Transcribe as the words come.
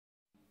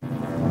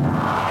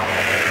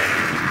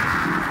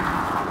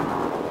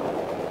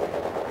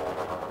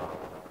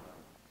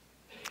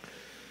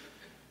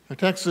Our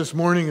text this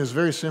morning is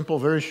very simple,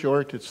 very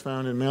short. It's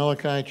found in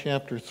Malachi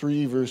chapter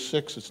 3, verse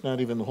 6. It's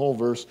not even the whole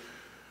verse.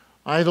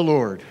 I, the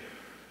Lord,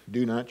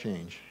 do not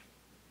change.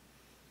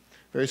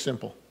 Very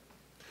simple.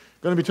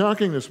 I'm going to be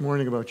talking this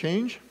morning about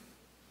change,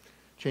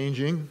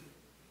 changing,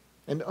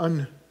 and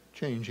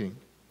unchanging.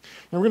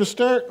 And we're going to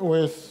start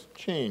with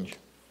change,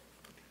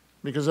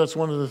 because that's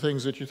one of the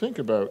things that you think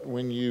about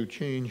when you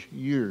change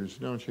years,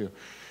 don't you?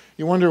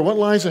 You wonder what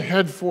lies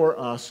ahead for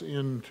us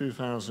in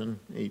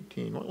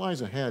 2018. What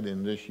lies ahead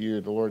in this year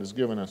the Lord has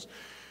given us?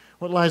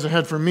 What lies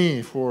ahead for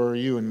me, for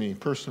you and me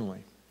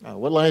personally?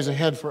 What lies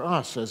ahead for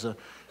us as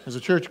a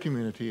church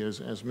community,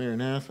 as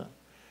Maranatha?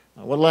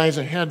 What lies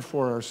ahead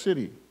for our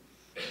city,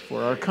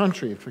 for our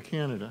country, for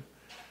Canada,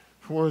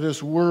 for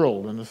this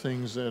world and the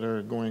things that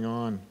are going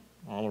on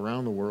all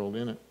around the world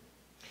in it?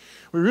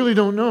 We really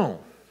don't know,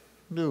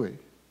 do we?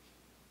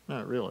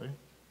 Not really.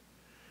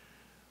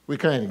 We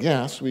kind of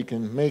guess. We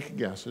can make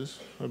guesses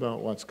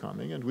about what's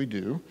coming, and we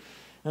do.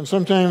 And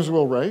sometimes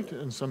we're right,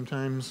 and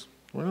sometimes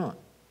we're not.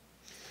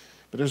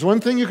 But there's one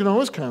thing you can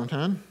always count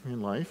on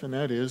in life, and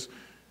that is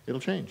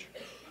it'll change.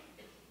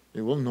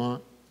 It will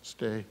not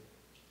stay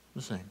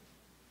the same.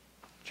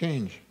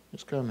 Change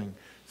is coming.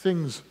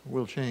 Things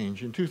will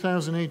change. In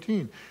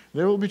 2018,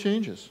 there will be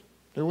changes.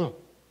 There will.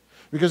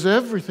 Because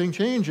everything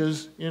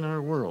changes in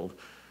our world,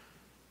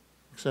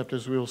 except,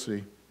 as we'll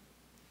see,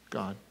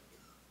 God.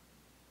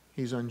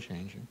 He's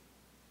unchanging.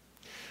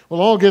 We'll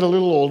all get a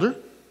little older.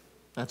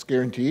 That's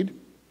guaranteed.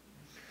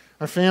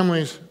 Our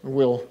families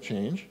will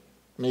change.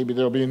 Maybe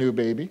there'll be a new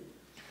baby.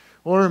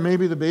 Or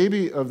maybe the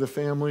baby of the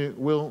family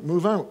will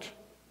move out.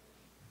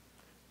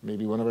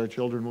 Maybe one of our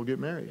children will get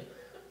married.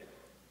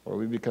 Or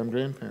we become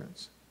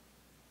grandparents.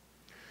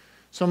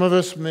 Some of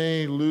us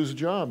may lose a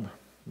job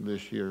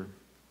this year.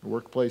 The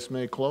workplace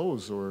may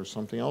close, or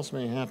something else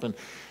may happen,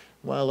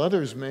 while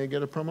others may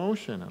get a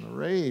promotion and a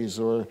raise,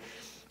 or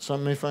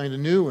some may find a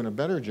new and a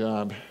better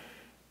job.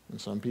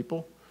 And some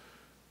people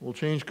will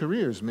change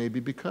careers, maybe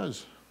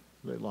because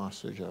they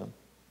lost their job.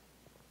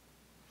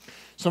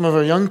 Some of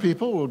our young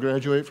people will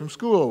graduate from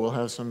school. We'll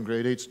have some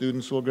grade 8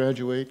 students who will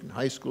graduate, and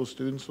high school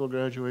students will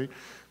graduate,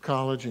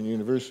 college and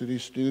university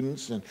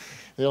students, and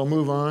they'll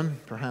move on,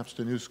 perhaps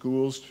to new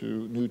schools,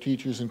 to new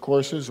teachers and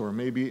courses, or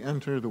maybe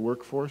enter the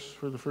workforce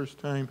for the first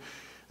time,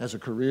 as a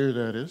career,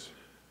 that is.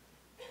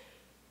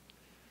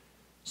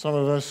 Some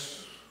of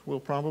us will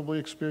probably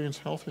experience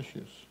health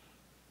issues.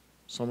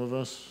 Some of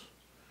us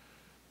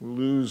will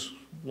lose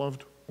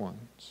loved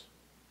ones.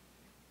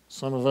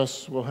 Some of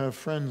us will have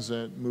friends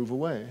that move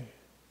away.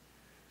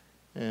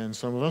 And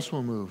some of us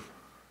will move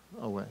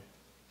away.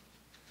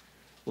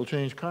 We'll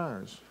change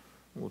cars.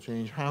 We'll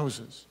change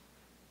houses.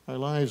 Our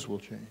lives will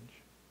change.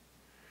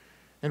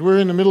 And we're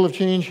in the middle of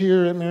change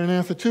here at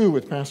Maranatha too,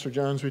 with Pastor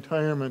John's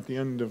retirement at the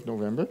end of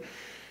November.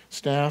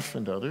 Staff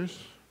and others,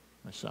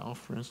 myself,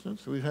 for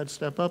instance, we've had to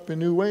step up in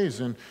new ways,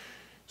 and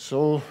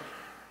so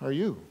are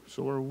you,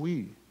 so are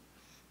we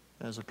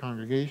as a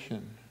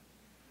congregation.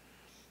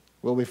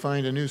 Will we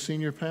find a new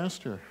senior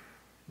pastor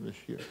this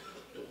year?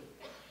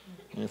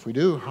 And if we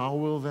do, how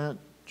will that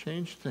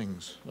change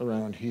things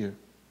around here?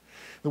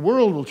 The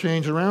world will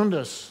change around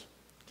us.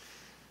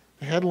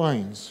 The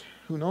headlines,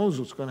 who knows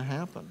what's going to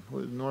happen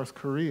with North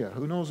Korea?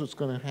 Who knows what's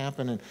going to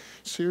happen in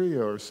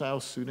Syria or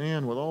South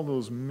Sudan with all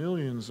those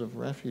millions of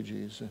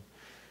refugees?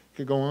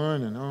 Could go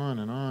on and on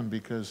and on,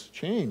 because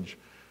change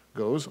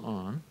goes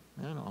on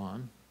and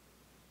on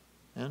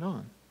and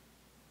on.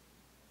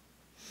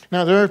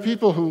 Now, there are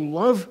people who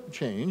love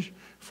change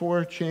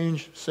for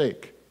change's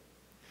sake.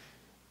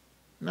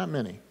 Not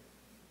many.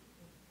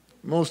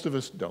 Most of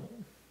us don't.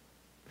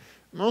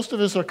 Most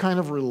of us are kind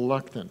of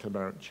reluctant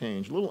about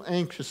change, a little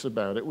anxious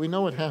about it. We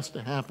know it has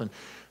to happen,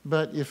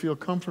 but you feel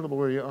comfortable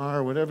where you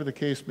are, whatever the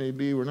case may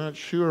be. We're not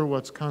sure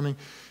what's coming.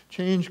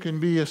 Change can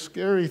be a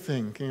scary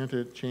thing, can't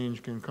it?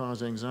 Change can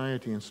cause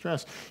anxiety and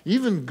stress.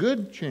 Even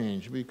good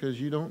change, because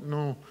you don't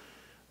know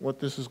what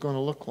this is going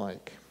to look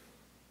like.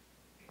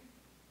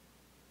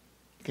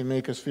 It can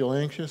make us feel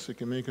anxious. It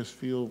can make us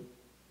feel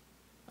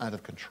out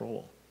of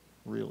control,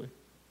 really.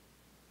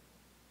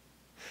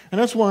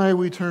 And that's why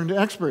we turn to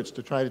experts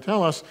to try to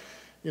tell us,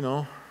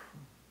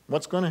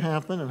 what's going to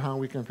happen and how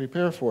we can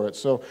prepare for it.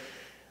 So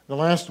the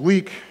last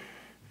week,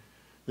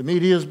 the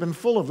media has been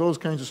full of those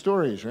kinds of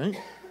stories, right?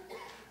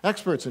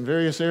 Experts in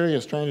various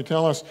areas trying to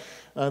tell us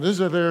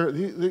these are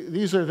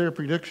their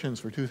predictions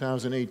for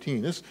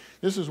 2018. This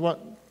is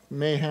what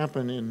may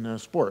happen in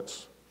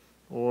sports,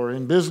 or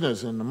in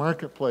business, in the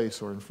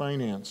marketplace, or in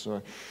finance,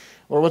 or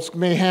what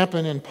may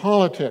happen in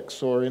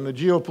politics, or in the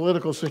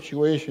geopolitical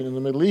situation in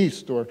the Middle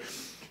East, or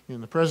in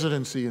the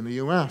presidency in the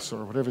U.S.,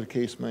 or whatever the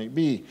case might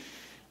be.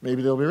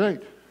 Maybe they'll be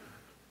right.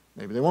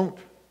 Maybe they won't.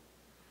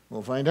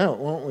 We'll find out,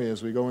 won't we,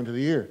 as we go into the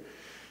year.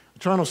 The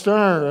Toronto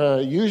Star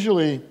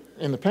usually,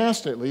 in the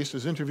past at least,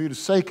 has interviewed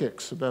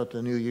psychics about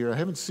the new year. I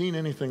haven't seen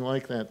anything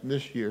like that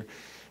this year,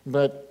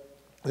 but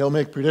they'll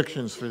make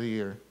predictions for the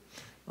year.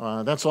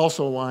 That's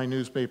also why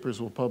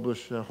newspapers will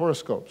publish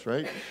horoscopes,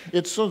 right?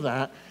 It's so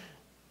that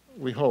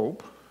we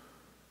hope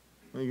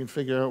we can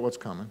figure out what's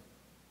coming.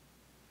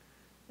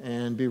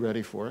 and be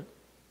ready for it.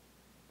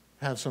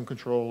 Have some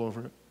control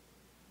over it.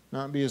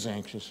 Not be as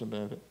anxious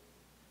about it.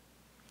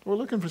 We're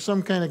looking for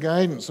some kind of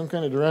guidance, some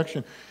kind of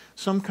direction,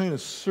 some kind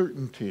of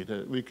certainty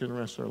that we can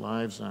rest our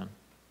lives on.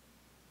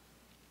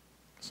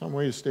 Some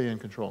way to stay in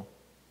control.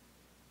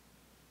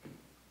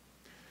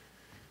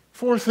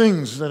 4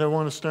 things that I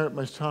want to start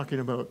by talking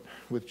about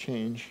with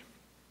change,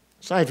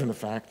 aside from the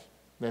fact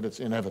that it's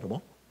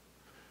inevitable.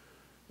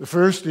 The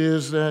first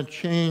is that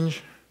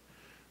change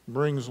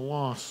brings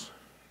loss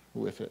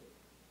with it.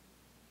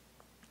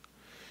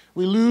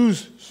 We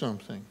lose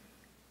something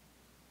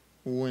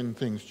when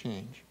things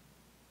change.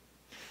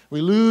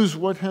 We lose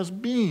what has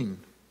been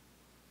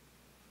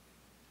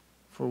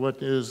for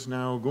what is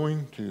now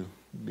going to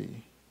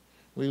be.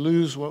 We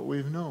lose what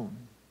we've known.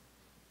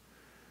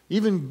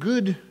 Even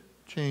good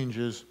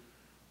changes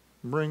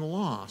bring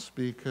loss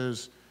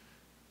because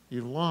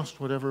you've lost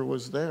whatever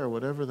was there,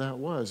 whatever that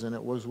was, and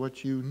it was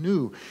what you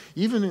knew.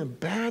 Even in a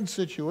bad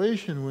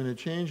situation, when it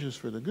changes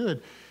for the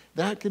good,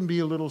 that can be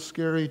a little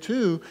scary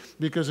too,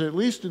 because at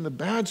least in the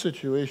bad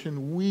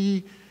situation,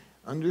 we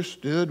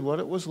understood what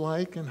it was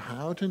like and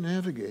how to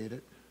navigate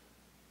it.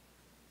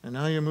 And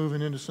now you're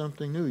moving into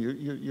something new.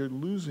 You're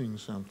losing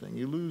something.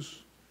 You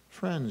lose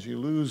friends. You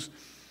lose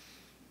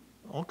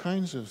all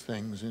kinds of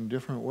things in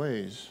different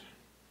ways.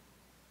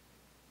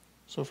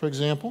 So, for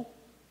example,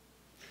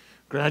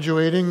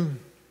 graduating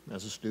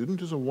as a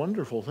student is a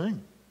wonderful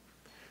thing.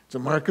 It's a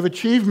mark of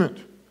achievement.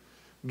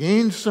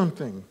 Gained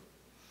something.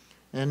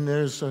 And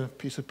there's a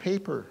piece of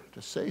paper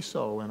to say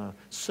so and a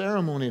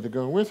ceremony to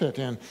go with it.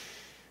 And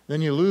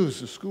then you lose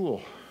the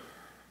school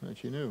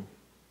that you knew.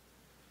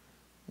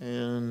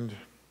 And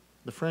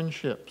the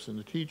friendships and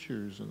the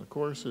teachers and the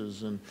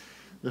courses and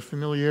the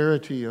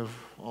familiarity of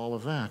all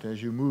of that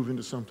as you move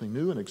into something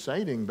new and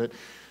exciting, but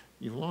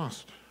you've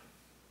lost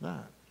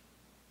that.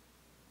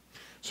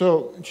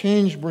 So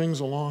change brings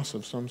a loss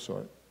of some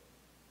sort.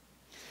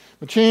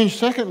 But change,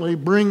 secondly,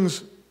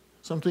 brings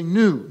something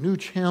new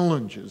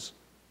challenges.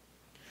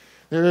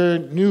 There are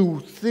new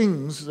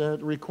things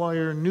that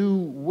require new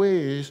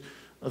ways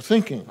of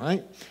thinking,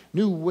 right?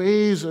 New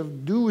ways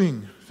of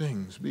doing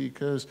things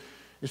because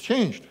it's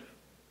changed.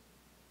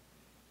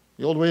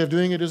 The old way of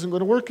doing it isn't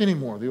going to work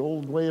anymore. The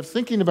old way of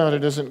thinking about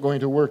it isn't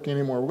going to work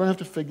anymore. We're going to have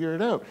to figure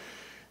it out.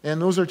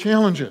 And those are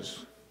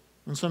challenges.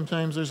 And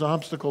sometimes there's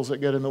obstacles that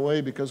get in the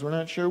way because we're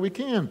not sure we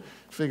can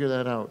figure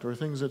that out, or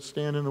things that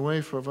stand in the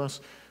way of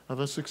us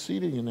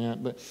succeeding in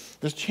that. But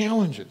there's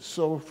challenges.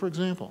 So, for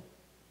example,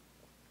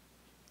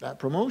 that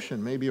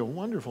promotion may be a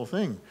wonderful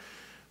thing.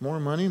 More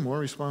money, more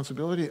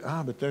responsibility.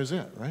 But there's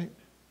it, right?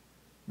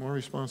 More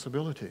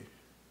responsibility.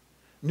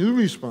 New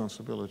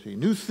responsibility.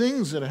 New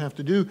things that I have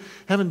to do,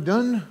 haven't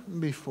done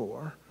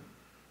before.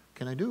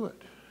 Can I do it?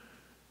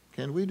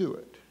 Can we do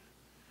it?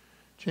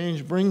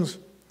 Change brings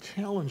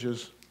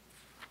challenges,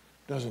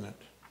 doesn't it?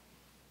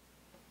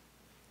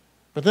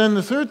 But then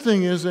the third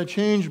thing is that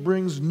change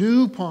brings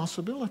new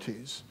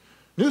possibilities.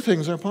 New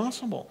things are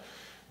possible.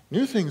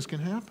 New things can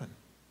happen.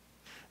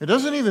 It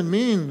doesn't even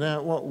mean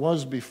that what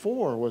was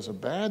before was a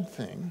bad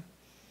thing.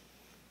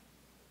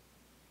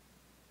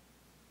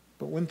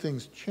 But when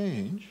things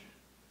change,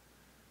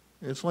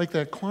 it's like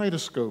that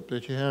kaleidoscope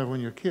that you have when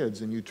you're kids,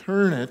 and you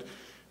turn it,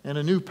 and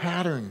a new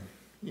pattern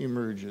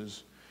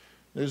emerges.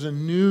 There's a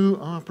new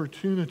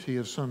opportunity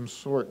of some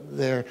sort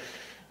there.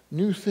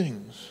 New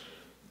things.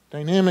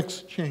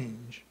 Dynamics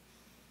change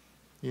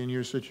in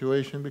your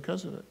situation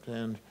because of it,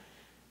 and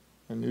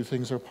new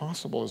things are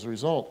possible as a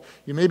result.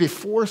 You may be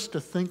forced to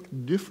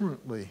think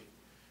differently,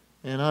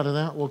 and out of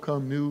that will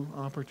come new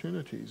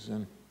opportunities.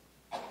 And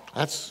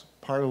that's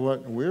part of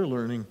what we're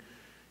learning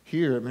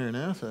here at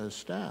Maranatha as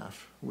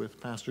staff with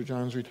Pastor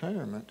John's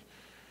retirement.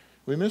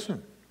 We miss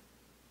him.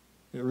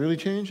 It really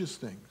changes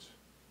things.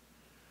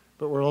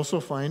 But we're also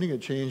finding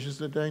it changes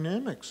the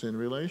dynamics in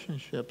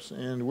relationships,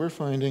 and we're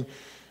finding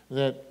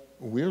that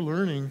we're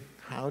learning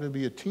how to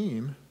be a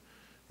team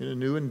in a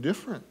new and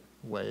different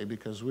way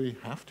because we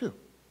have to.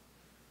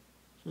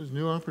 So there's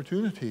new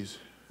opportunities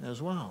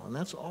as well, and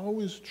that's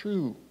always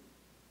true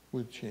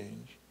with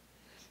change.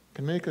 It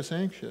can make us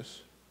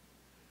anxious,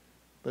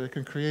 but it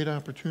can create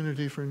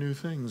opportunity for new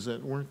things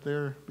that weren't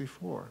there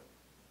before,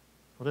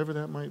 whatever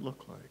that might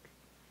look like.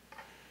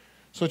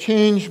 So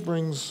change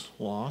brings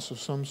loss of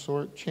some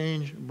sort.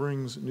 Change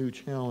brings new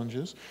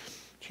challenges.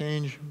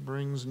 Change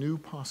brings new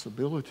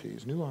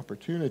possibilities, new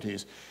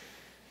opportunities.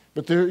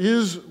 But there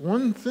is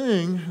one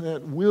thing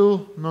that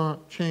will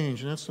not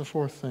change, and that's the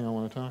fourth thing I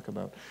want to talk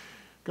about.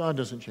 God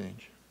doesn't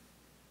change.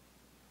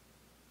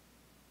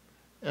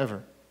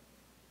 Ever.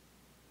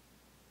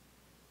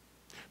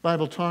 The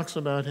Bible talks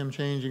about him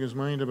changing his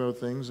mind about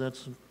things.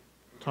 That's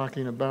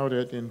talking about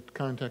it in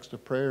context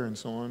of prayer and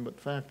so on. But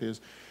the fact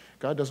is,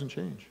 God doesn't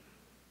change.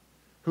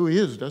 Who he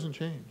is doesn't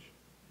change.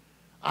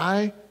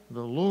 I,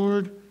 the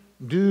Lord,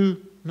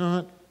 do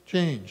not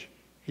change,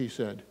 he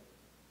said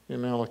in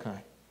Malachi.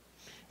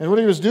 And what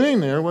he was doing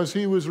there was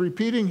he was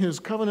repeating his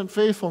covenant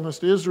faithfulness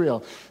to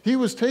Israel. He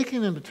was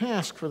taking them to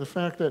task for the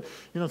fact that,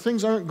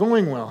 things aren't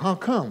going well. How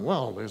come?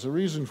 Well, there's a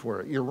reason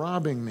for it. You're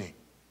robbing me.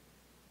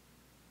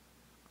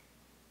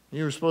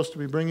 You were supposed to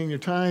be bringing your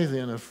tithe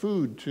in of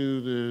food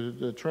to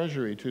the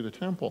treasury, to the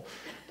temple.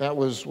 That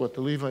was what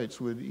the Levites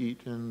would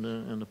eat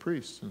and the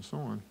priests and so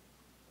on.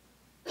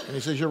 And he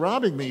says, you're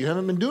robbing me. You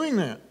haven't been doing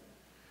that.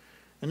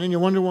 And then you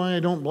wonder why I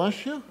don't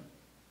bless you?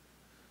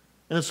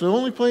 And it's the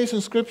only place in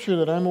Scripture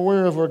that I'm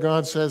aware of where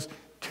God says,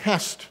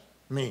 test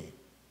me.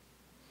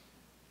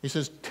 He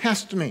says,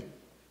 test me.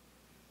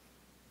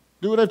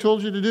 Do what I've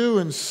told you to do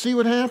and see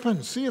what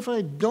happens. See if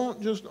I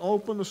don't just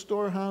open the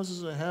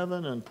storehouses of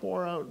heaven and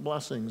pour out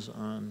blessings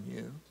on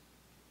you.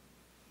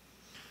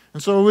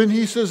 And so when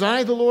he says,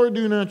 I, the Lord,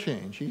 do not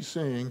change, he's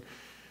saying,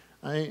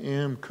 I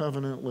am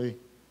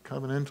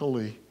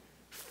covenantally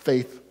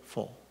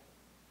faithful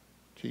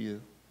to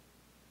you.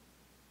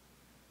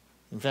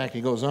 In fact, he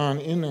goes on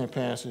in that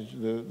passage,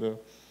 the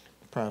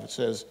prophet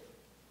says,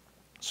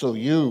 so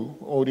you,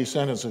 O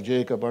descendants of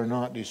Jacob, are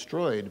not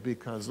destroyed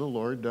because the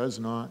Lord does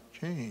not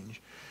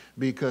change,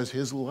 because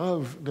his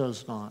love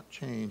does not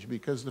change,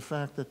 because the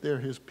fact that they're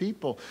his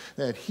people,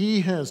 that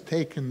he has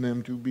taken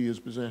them to be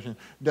his possession,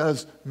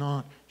 does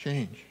not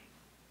change.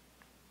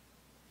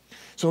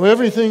 So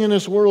everything in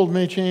this world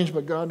may change,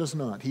 but God does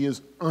not. He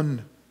is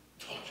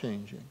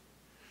unchanging.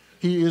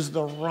 He is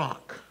the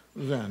rock,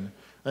 then,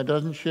 that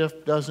doesn't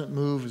shift, doesn't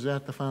move, is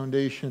at the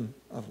foundation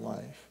of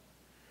life.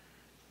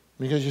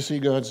 Because you see,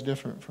 God's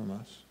different from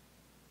us.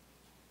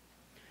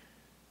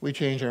 We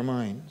change our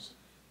minds.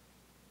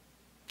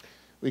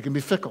 We can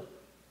be fickle.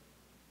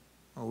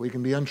 Or we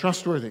can be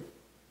untrustworthy.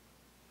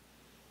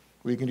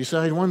 We can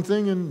decide one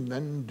thing and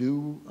then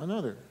do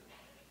another.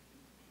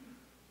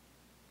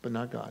 But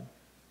not God.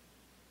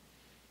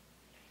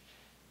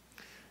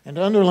 And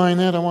to underline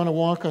that, I want to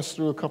walk us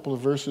through a couple of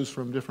verses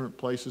from different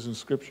places in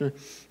Scripture.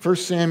 1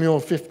 Samuel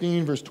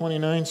 15, verse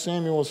 29,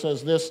 Samuel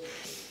says this,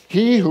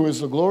 he who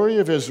is the glory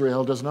of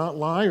Israel does not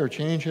lie or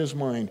change his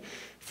mind,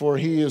 for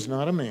he is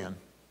not a man.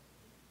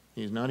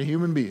 He is not a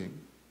human being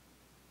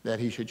that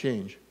he should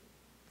change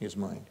his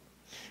mind.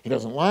 He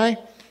doesn't lie.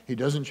 He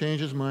doesn't change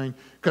his mind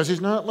because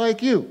he's not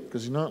like you,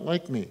 because he's not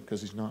like me,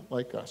 because he's not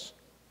like us.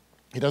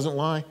 He doesn't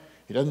lie.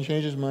 He doesn't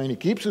change his mind. He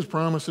keeps his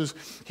promises.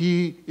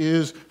 He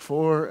is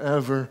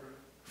forever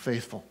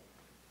faithful.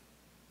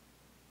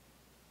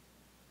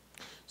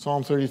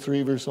 Psalm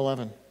 33, verse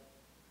 11.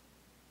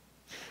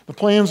 The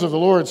plans of the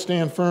Lord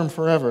stand firm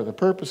forever, the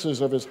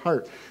purposes of his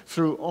heart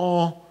through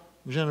all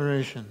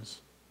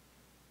generations.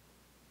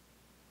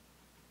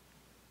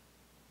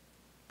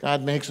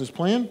 God makes his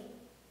plan, and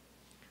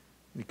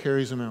he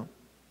carries them out.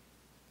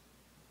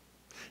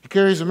 He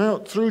carries them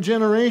out through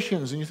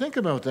generations, and you think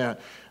about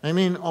that. I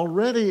mean,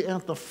 already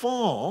at the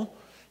fall,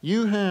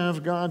 you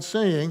have God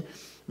saying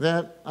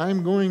that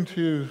I'm going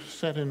to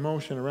set in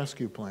motion a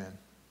rescue plan.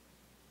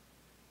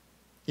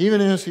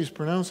 Even as he's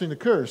pronouncing the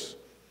curse,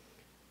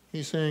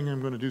 he's saying,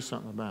 I'm going to do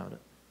something about it.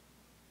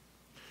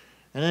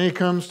 And then he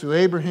comes to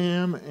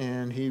Abraham,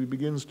 and he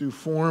begins to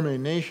form a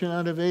nation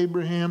out of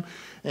Abraham,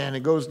 and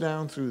it goes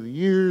down through the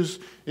years.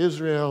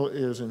 Israel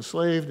is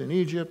enslaved in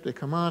Egypt. They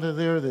come out of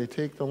there. They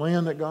take the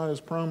land that God has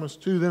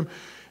promised to them,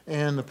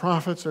 and the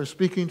prophets are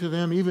speaking to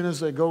them, even as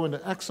they go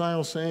into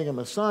exile, saying a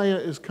Messiah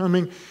is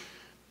coming.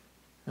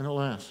 And at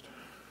last,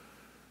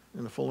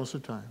 in the fullness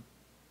of time,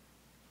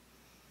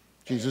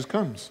 Jesus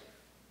comes.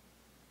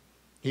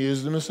 He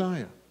is the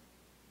Messiah.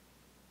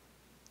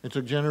 It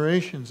took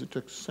generations, it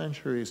took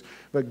centuries.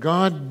 But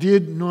God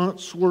did not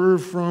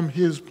swerve from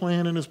his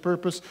plan and his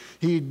purpose.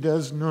 He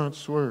does not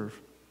swerve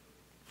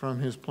from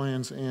his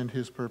plans and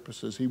his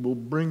purposes. He will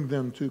bring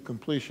them to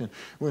completion.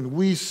 When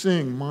we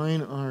sing,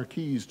 mine are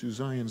keys to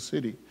Zion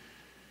City,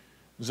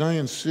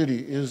 Zion City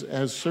is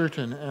as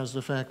certain as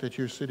the fact that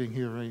you're sitting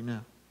here right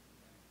now.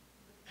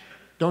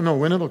 Don't know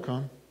when it'll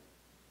come,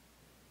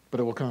 but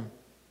it will come.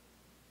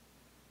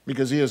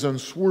 Because he is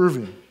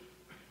unswerving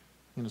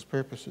in his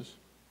purposes.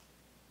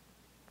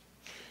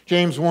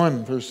 James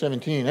 1, verse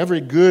 17,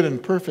 every good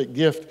and perfect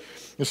gift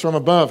is from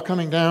above,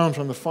 coming down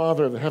from the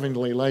Father of the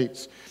heavenly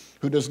lights,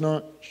 who does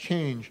not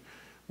change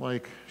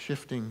like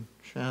shifting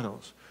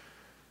shadows.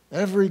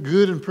 Every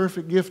good and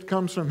perfect gift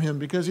comes from him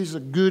because he's a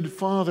good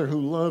father who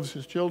loves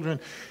his children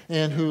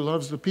and who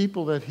loves the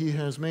people that he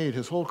has made,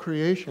 his whole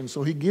creation.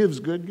 So he gives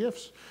good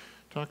gifts.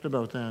 Talked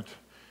about that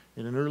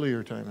in an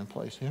earlier time and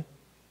place here.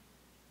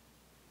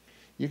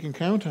 You can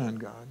count on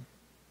God.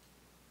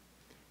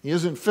 He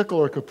isn't fickle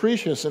or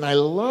capricious, and I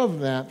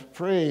love that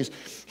phrase.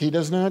 He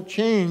does not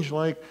change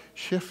like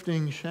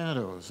shifting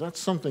shadows.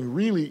 That's something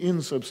really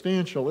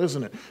insubstantial,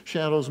 isn't it?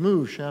 Shadows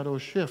move,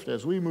 shadows shift.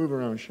 As we move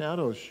around,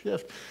 shadows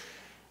shift.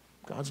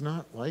 God's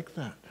not like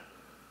that.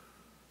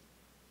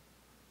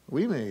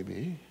 We may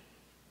be,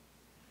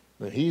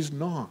 but he's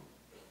not.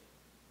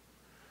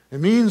 It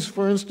means,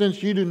 for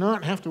instance, you do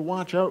not have to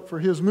watch out for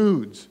his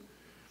moods.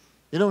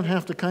 You don't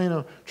have to kind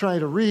of try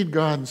to read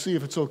God and see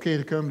if it's okay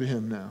to come to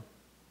him now.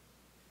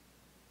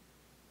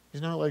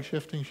 He's not like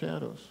shifting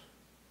shadows.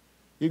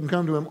 You can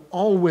come to him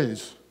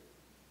always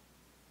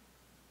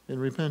in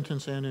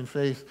repentance and in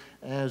faith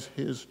as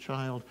his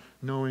child,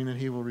 knowing that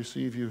he will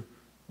receive you,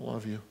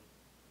 love you.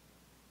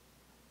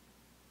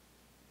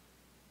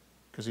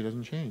 because he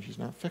doesn't change. He's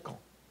not fickle.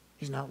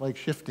 He's not like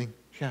shifting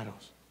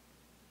shadows.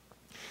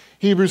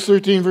 Hebrews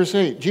 13, verse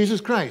 8.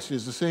 Jesus Christ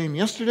is the same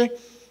yesterday,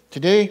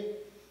 today,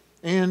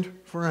 and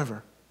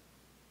forever.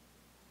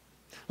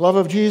 Love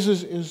of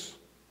Jesus is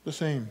the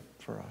same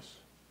for us.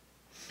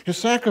 His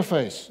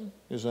sacrifice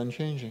is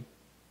unchanging.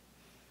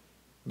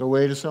 The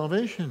way to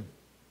salvation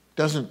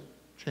doesn't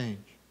change.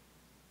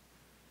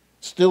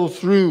 Still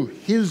through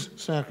his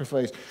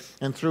sacrifice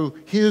and through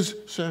his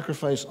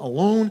sacrifice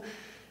alone,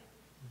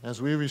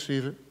 as we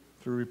receive it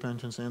through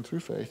repentance and through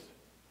faith,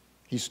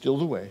 he's still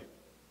the way,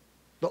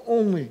 the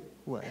only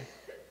way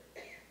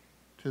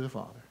to the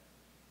Father.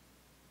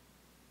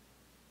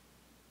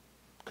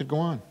 Could go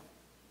on.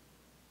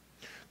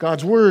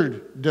 God's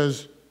word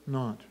does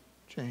not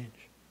change.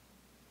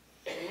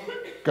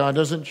 God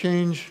doesn't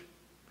change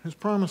his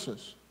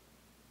promises.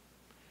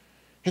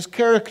 His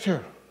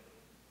character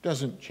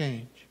doesn't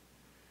change.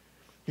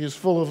 He is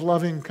full of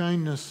loving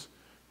kindness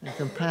and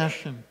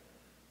compassion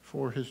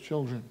for his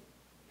children.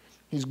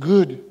 He's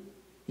good.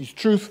 He's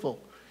truthful.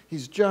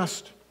 He's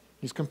just.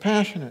 He's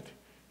compassionate.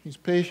 He's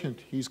patient.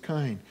 He's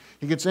kind.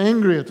 He gets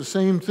angry at the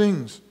same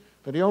things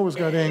that he always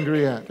got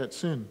angry at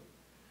sin.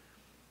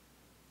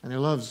 And he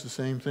loves the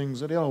same things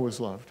that he always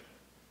loved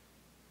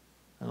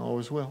and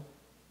always will,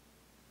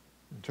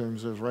 in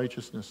terms of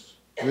righteousness,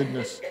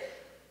 goodness,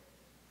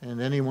 and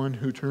anyone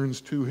who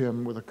turns to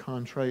him with a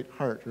contrite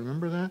heart.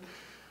 Remember that?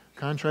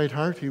 Contrite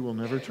heart, he will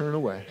never turn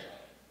away.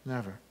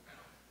 Never.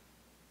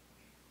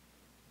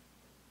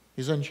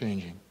 He's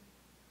unchanging.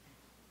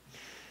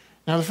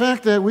 Now, the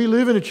fact that we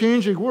live in a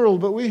changing world,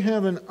 but we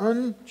have an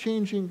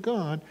unchanging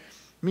God,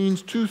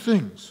 means two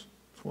things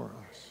for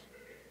us.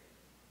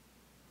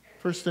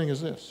 First thing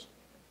is this.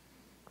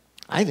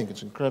 I think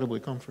it's incredibly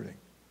comforting.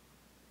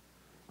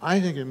 I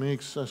think it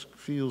makes us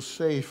feel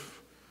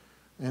safe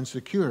and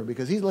secure,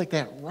 because he's like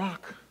that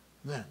rock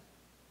then.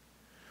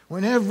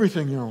 When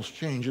everything else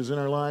changes in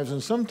our lives,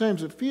 and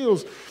sometimes it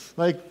feels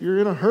like you're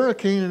in a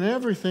hurricane and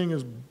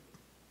everything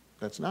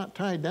that's not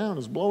tied down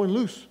is blowing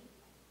loose.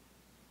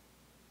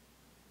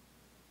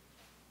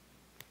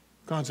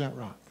 God's that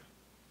rock.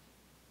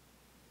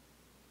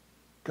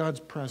 God's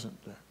present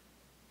there.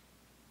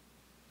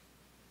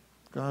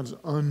 God's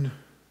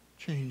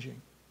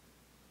unchanging.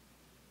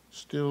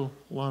 Still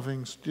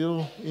loving,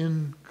 still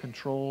in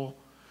control,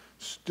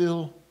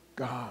 still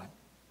God.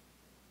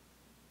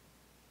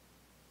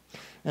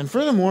 And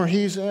furthermore,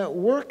 he's at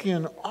work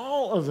in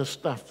all of the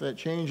stuff that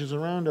changes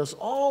around us,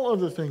 all of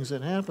the things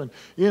that happen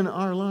in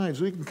our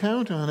lives. We can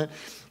count on it.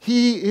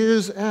 He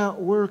is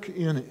at work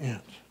in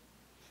it.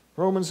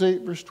 Romans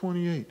 8, verse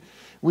 28.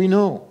 We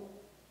know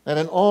that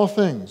in all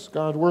things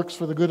God works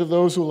for the good of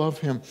those who love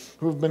him,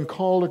 who have been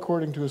called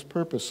according to his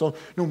purpose. So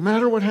no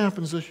matter what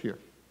happens this year,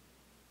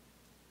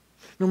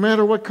 no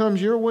matter what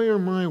comes your way or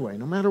my way,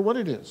 no matter what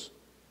it is,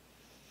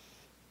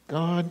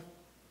 God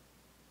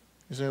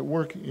is at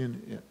work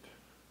in it.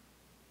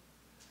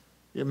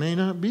 It may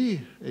not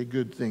be a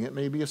good thing. It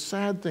may be a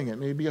sad thing. It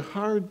may be a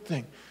hard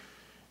thing.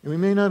 And we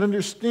may not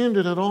understand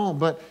it at all,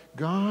 but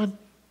God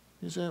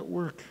is at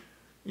work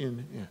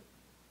in it.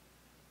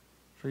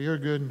 For your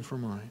good and for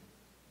mine.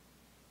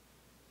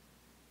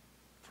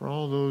 For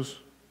all those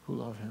who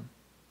love him.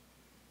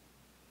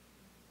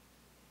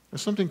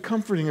 There's something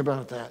comforting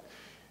about that.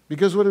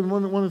 Because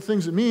one of the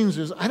things it means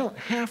is I don't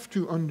have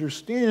to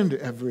understand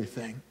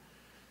everything.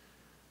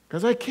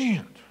 Because I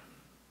can't.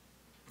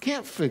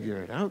 Can't figure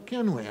it out,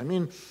 can we? I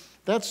mean,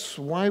 that's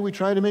why we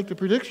try to make the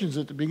predictions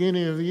at the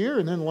beginning of the year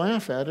and then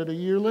laugh at it a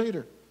year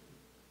later.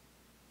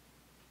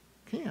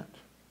 Can't.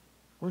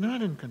 We're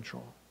not in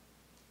control.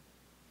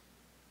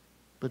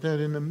 But that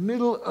in the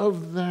middle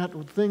of that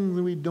thing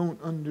that we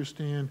don't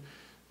understand,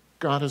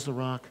 God is the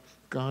rock,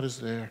 God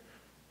is there,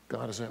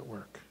 God is at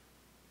work.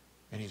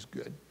 And he's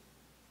good.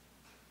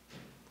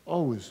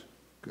 Always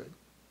good.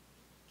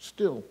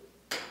 Still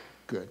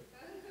good.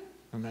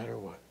 No matter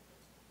what.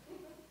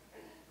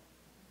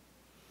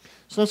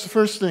 So that's the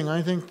first thing.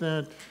 I think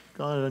that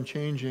God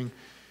unchanging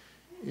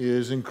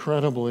is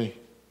incredibly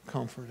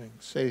comforting,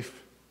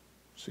 safe,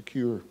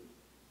 secure,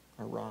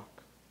 a rock.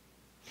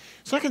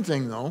 Second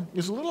thing, though,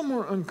 is a little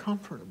more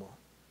uncomfortable.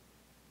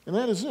 And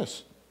that is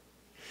this.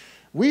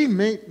 We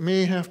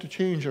may have to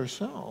change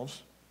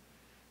ourselves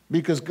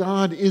because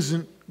God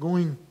isn't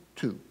going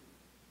to.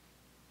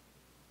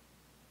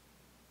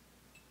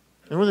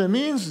 And what that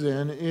means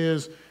then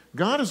is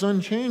God is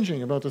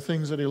unchanging about the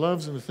things that he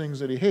loves and the things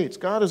that he hates.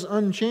 God is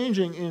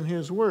unchanging in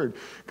his word.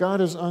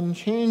 God is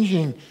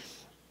unchanging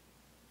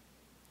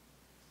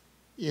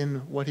in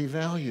what he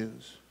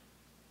values.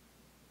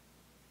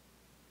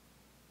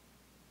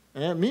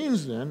 And that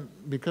means then,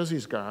 because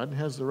he's God and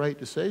has the right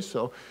to say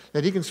so,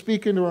 that he can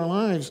speak into our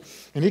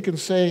lives and he can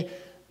say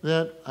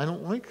that I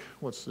don't like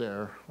what's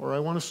there, or I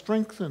want to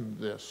strengthen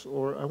this,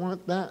 or I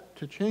want that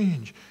to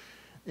change.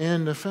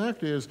 And the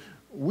fact is,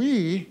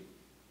 we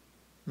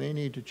may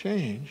need to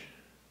change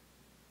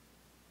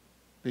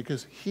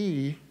because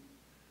he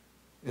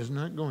is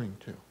not going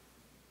to.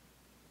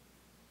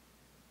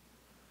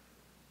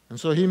 And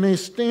so he may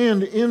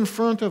stand in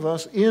front of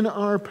us in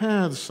our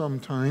paths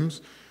sometimes,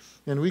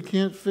 and we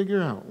can't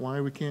figure out why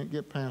we can't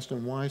get past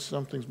him, why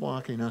something's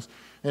blocking us.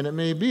 And it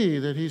may be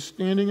that he's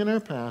standing in our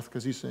path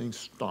because he's saying,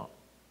 stop.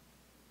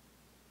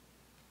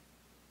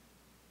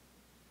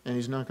 And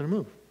he's not going to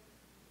move.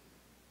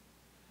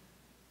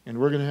 And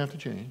we're going to have to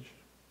change.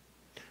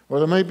 Or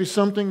there might be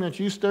something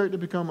that you start to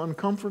become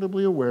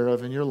uncomfortably aware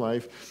of in your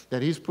life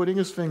that he's putting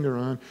his finger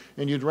on,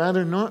 and you'd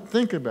rather not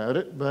think about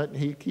it, but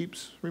he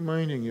keeps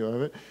reminding you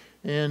of it,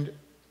 and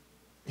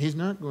he's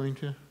not going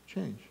to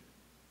change.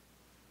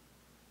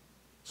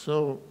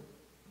 So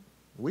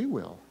we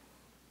will,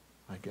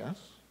 I guess.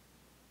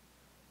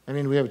 I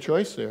mean, we have a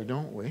choice there,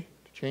 don't we?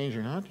 To change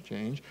or not to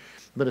change.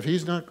 But if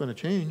he's not going to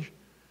change,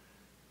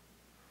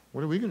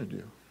 what are we going to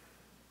do?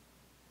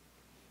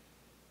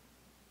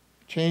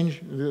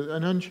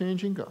 An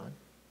unchanging God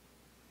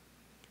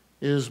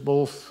is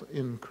both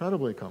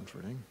incredibly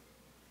comforting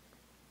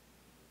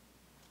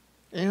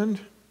and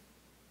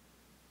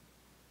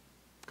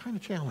kind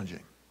of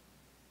challenging.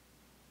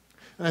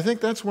 And I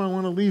think that's why I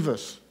want to leave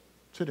us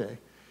today,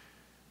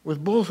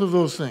 with both of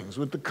those things,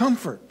 with the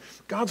comfort.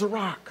 God's a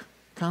rock.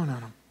 Count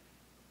on him.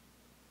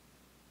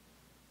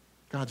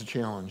 God's a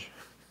challenge.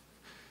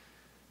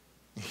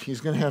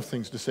 He's going to have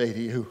things to say to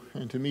you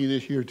and to me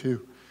this year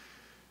too.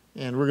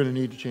 And we're going to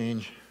need to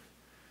change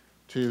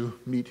to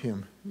meet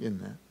him in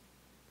that.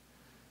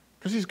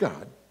 Because he's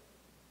God.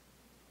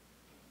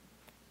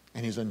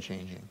 And he's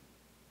unchanging.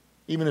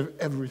 Even if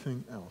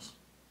everything else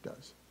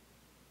does.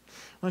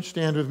 Why don't you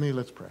stand with me?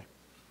 Let's pray.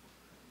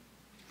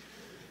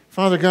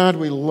 Father God,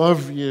 we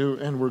love you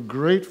and we're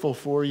grateful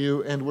for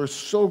you, and we're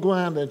so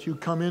glad that you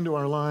come into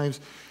our lives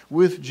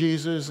with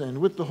Jesus and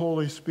with the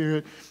Holy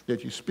Spirit,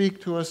 that you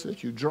speak to us,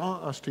 that you draw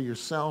us to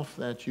yourself,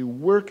 that you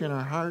work in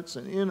our hearts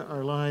and in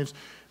our lives,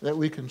 that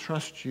we can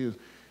trust you,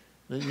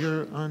 that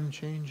you're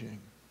unchanging.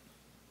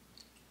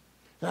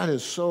 That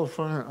is so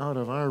far out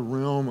of our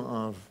realm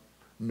of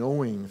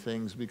knowing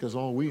things, because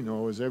all we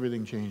know is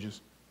everything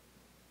changes.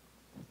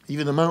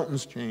 Even the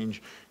mountains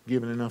change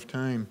given enough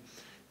time,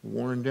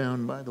 worn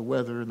down by the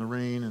weather and the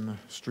rain and the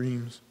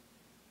streams.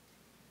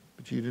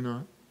 But you do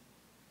not.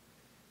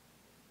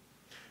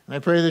 And I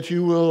pray that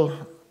you will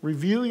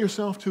reveal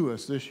yourself to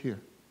us this year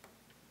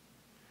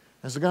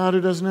as a God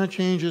who does not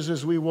change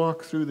as we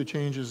walk through the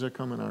changes that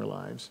come in our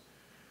lives,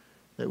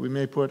 that we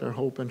may put our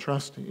hope and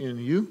trust in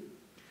you,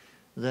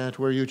 that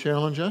where you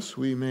challenge us,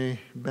 we may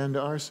bend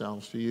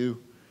ourselves to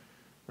you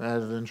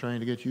rather than trying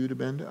to get you to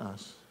bend to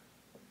us,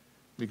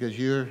 because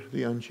you're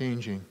the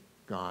unchanging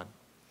God.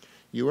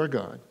 You are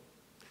God,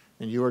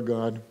 and you are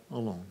God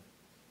alone.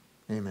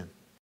 Amen.